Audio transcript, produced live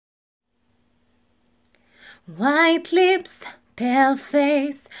White lips, pale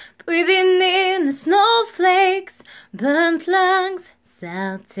face, breathing in the snowflakes, burnt lungs,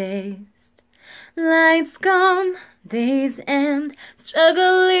 sour taste. Lights gone, days end,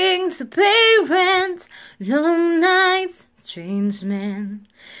 struggling to pay rent, long nights, strange men.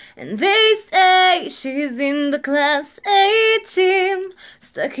 And they say she's in the class A team,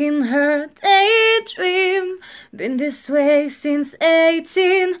 stuck in her daydream. Been this way since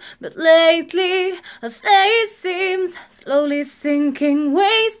 18, but lately her face seems slowly sinking,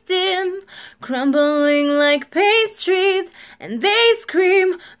 wasting, crumbling like pastries. And they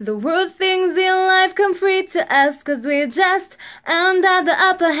scream the worst things in life come free to us, 'cause we're just under the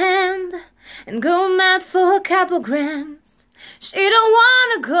upper hand and go mad for a couple grams. She don't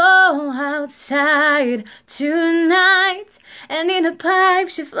wanna go outside tonight, and in a pipe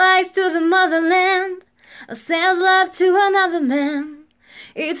she flies to the motherland, or sends love to another man.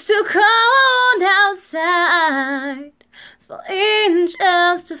 It's too cold outside for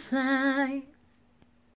angels to fly.